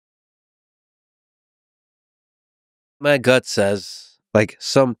My gut says like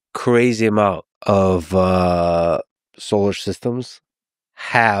some crazy amount of solar systems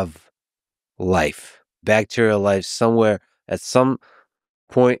have life, bacterial life somewhere at some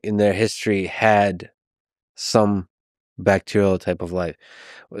point in their history had some bacterial type of life.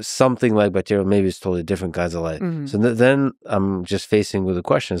 Something like bacterial, maybe it's totally different kinds of life. Mhm. So then I'm just facing with the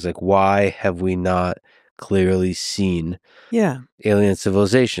questions like, why have we not clearly seen Yeah. alien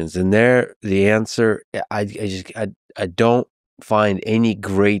civilizations? And the answer, I don't find any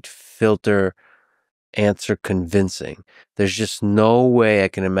great filter answer convincing. There's just no way I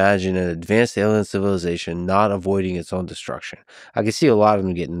can imagine an advanced alien civilization not avoiding its own destruction. I can see a lot of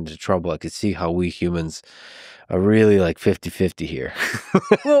them getting into trouble. I could see how we humans are really like 50-50 here.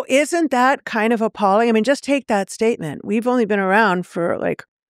 Well, isn't that kind of appalling? I mean, just take that statement. We've only been around for a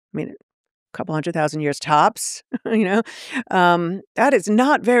couple 100,000 years tops, that is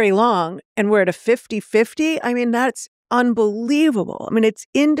not very long. And we're at a 50-50. I mean, that's unbelievable. I mean, it's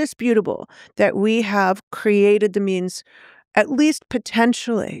indisputable that we have created the means, at least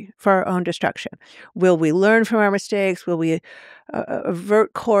potentially, for our own destruction. Will we learn from our mistakes? Will we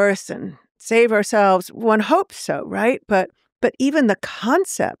avert course and save ourselves? One hopes so, right? But even the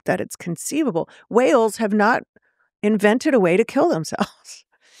concept that it's conceivable, whales have not invented a way to kill themselves,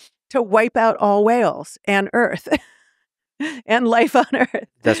 to wipe out all whales and Earth and life on Earth.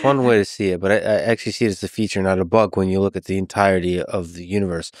 That's one way to see it, but I actually see it as a feature, not a bug, when you look at the entirety of the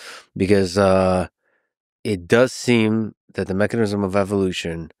universe, because it does seem that the mechanism of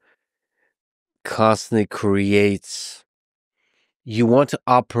evolution constantly creates. You want to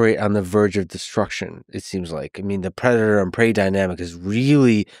operate on the verge of destruction, it seems like. I mean, the predator and prey dynamic is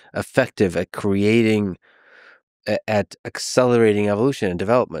really effective at at accelerating evolution and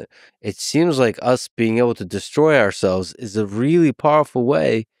development. It seems like us being able to destroy ourselves is a really powerful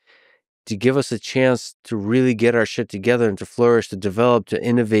way to give us a chance to really get our shit together and to flourish, to develop, to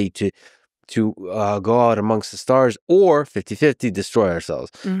innovate, to go out amongst the stars, or 50-50 destroy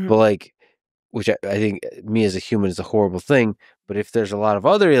ourselves. Mhm. But like, which I think me as a human is a horrible thing. But if there's a lot of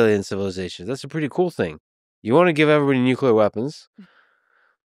other alien civilizations, that's a pretty cool thing. You want to give everybody nuclear weapons.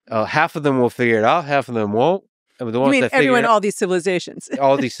 Half of them will figure it out. Half of them won't. And the You ones mean that figure everyone, it all these civilizations?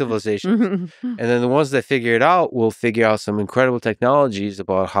 all these civilizations. Mhm. And then the ones that figure it out will figure out some incredible technologies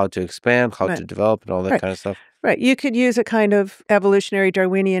about how to expand, how Right. to develop, and all that Right. kind of stuff. Right. You could use a kind of evolutionary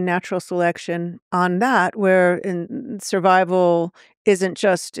Darwinian natural selection on that, where survival isn't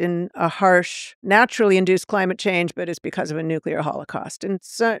just in a harsh, naturally induced climate change, but it's because of a nuclear holocaust. And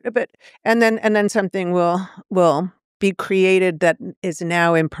so, and then something will be created that is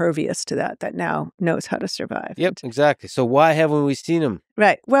now impervious to that now knows how to survive. Yep, exactly. So why haven't we seen them?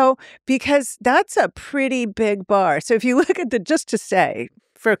 Right. Well, because that's a pretty big bar. So if you look at just to say,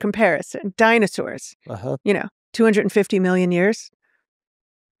 for comparison, dinosaurs, 250 million years.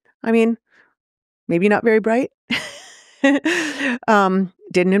 I mean, maybe not very bright. Didn't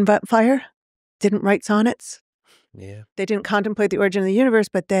invent fire. Didn't write sonnets. Yeah. They didn't contemplate the origin of the universe,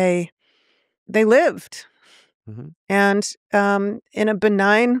 but they lived. Mm-hmm. And in a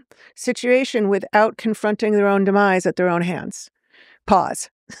benign situation without confronting their own demise at their own hands. Paws,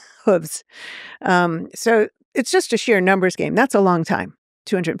 hooves. So it's just a sheer numbers game. That's a long time,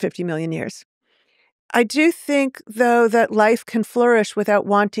 250 million years. I do think, though, that life can flourish without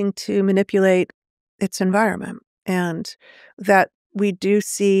wanting to manipulate its environment, and that we do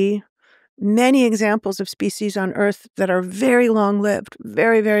see many examples of species on Earth that are very long-lived,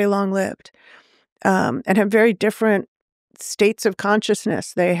 very, very long-lived, and have very different states of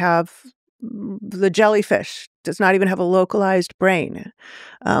consciousness. They have the jellyfish does not even have a localized brain.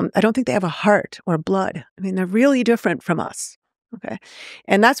 I don't think they have a heart or blood. I mean, they're really different from us. Okay.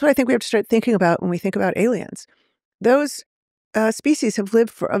 And that's what I think we have to start thinking about when we think about aliens. Those species have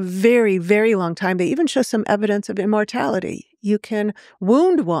lived for a very, very long time. They even show some evidence of immortality. You can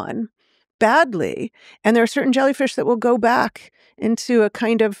wound one badly, and there are certain jellyfish that will go back into a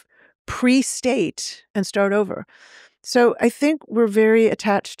kind of pre-state and start over. So I think we're very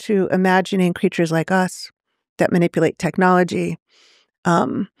attached to imagining creatures like us that manipulate technology.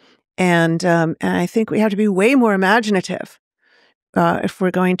 And I think we have to be way more imaginative if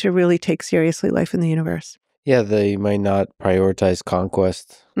we're going to really take seriously life in the universe. Yeah, they might not prioritize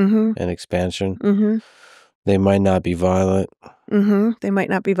conquest Mm-hmm. and expansion. Mm-hmm. They might not be violent. Mm-hmm. They might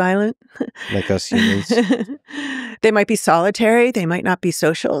not be violent. Like us humans. They might be solitary. They might not be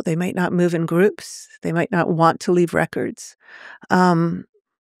social. They might not move in groups. They might not want to leave records.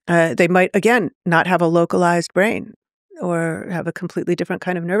 They might, again, not have a localized brain or have a completely different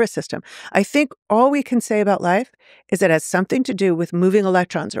kind of nervous system. I think all we can say about life is it has something to do with moving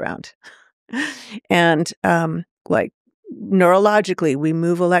electrons around. And like neurologically, we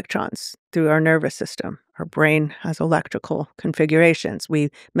move electrons through our nervous system. Our brain has electrical configurations. We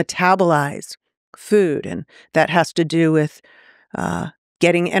metabolize food, and that has to do with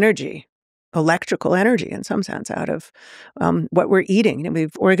getting energy, electrical energy in some sense, out of what we're eating. And we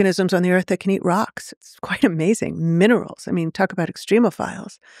have organisms on the earth that can eat rocks. It's quite amazing. Minerals. I mean, talk about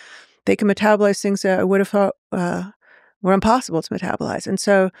extremophiles. They can metabolize things that I would have thought were impossible to metabolize. And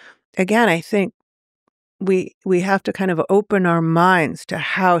so, again, I think we have to kind of open our minds to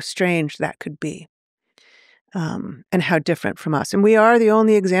how strange that could be, and how different from us. And we are the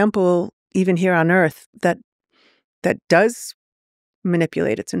only example, even here on Earth, that does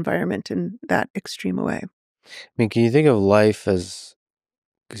manipulate its environment in that extreme a way. I mean, can you think of life as,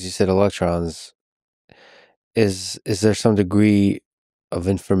 because you said electrons, is there some degree of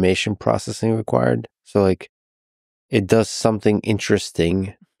information processing required? So like it does something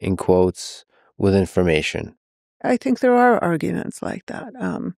interesting in quotes with information. I think there are arguments like that.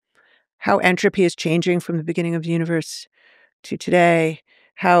 How entropy is changing from the beginning of the universe to today,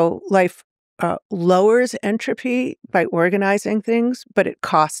 how life lowers entropy by organizing things, but it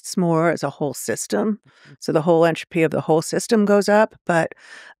costs more as a whole system. So the whole entropy of the whole system goes up. But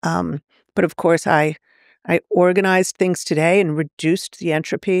of course, I organized things today and reduced the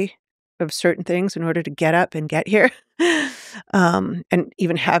entropy of certain things in order to get up and get here. And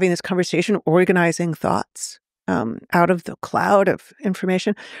even having this conversation, organizing thoughts out of the cloud of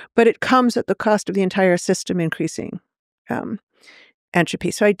information, but it comes at the cost of the entire system increasing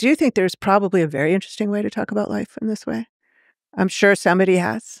entropy. So I do think there's probably a very interesting way to talk about life in this way. I'm sure somebody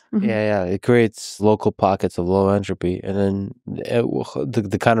has. Yeah. It creates local pockets of low entropy, and then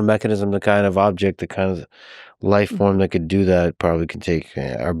the kind of mechanism, the kind of object, the kind of life form that could do that probably can take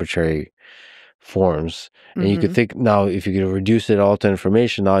arbitrary forms. And you could think now, if you could reduce it all to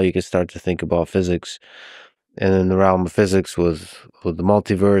information, now you could start to think about physics. And in the realm of physics with the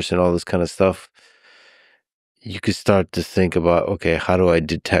multiverse and all this kind of stuff, you could start to think about, okay, how do I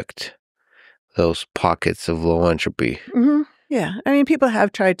detect those pockets of low entropy? Yeah. I mean, people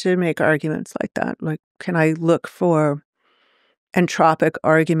have tried to make arguments like that. Like, can I look for entropic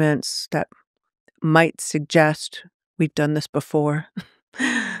arguments that might suggest we've done this before?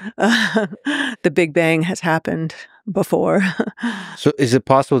 The Big Bang has happened before. So is it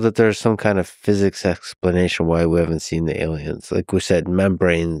possible that there's some kind of physics explanation why we haven't seen the aliens? Like we said,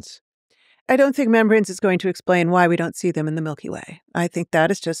 membranes. I don't think membranes is going to explain why we don't see them in the Milky Way. I think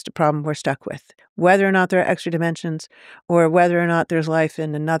that is just a problem we're stuck with. Whether or not there are extra dimensions or whether or not there's life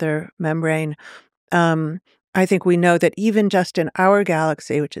in another membrane, I think we know that even just in our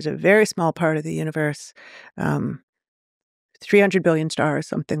galaxy, which is a very small part of the universe, 300 billion stars,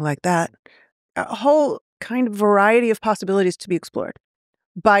 something like that, a whole kind of variety of possibilities to be explored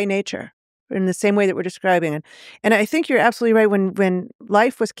by nature in the same way that we're describing it. And I think you're absolutely right. When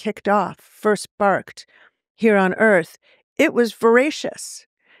life was kicked off, first sparked here on Earth, it was voracious.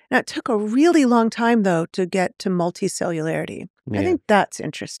 Now, it took a really long time, though, to get to multicellularity. I think that's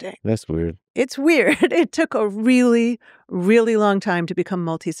interesting. That's weird. It's weird. It took a really, really long time to become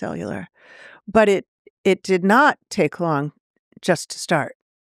multicellular. But it did not take long just to start.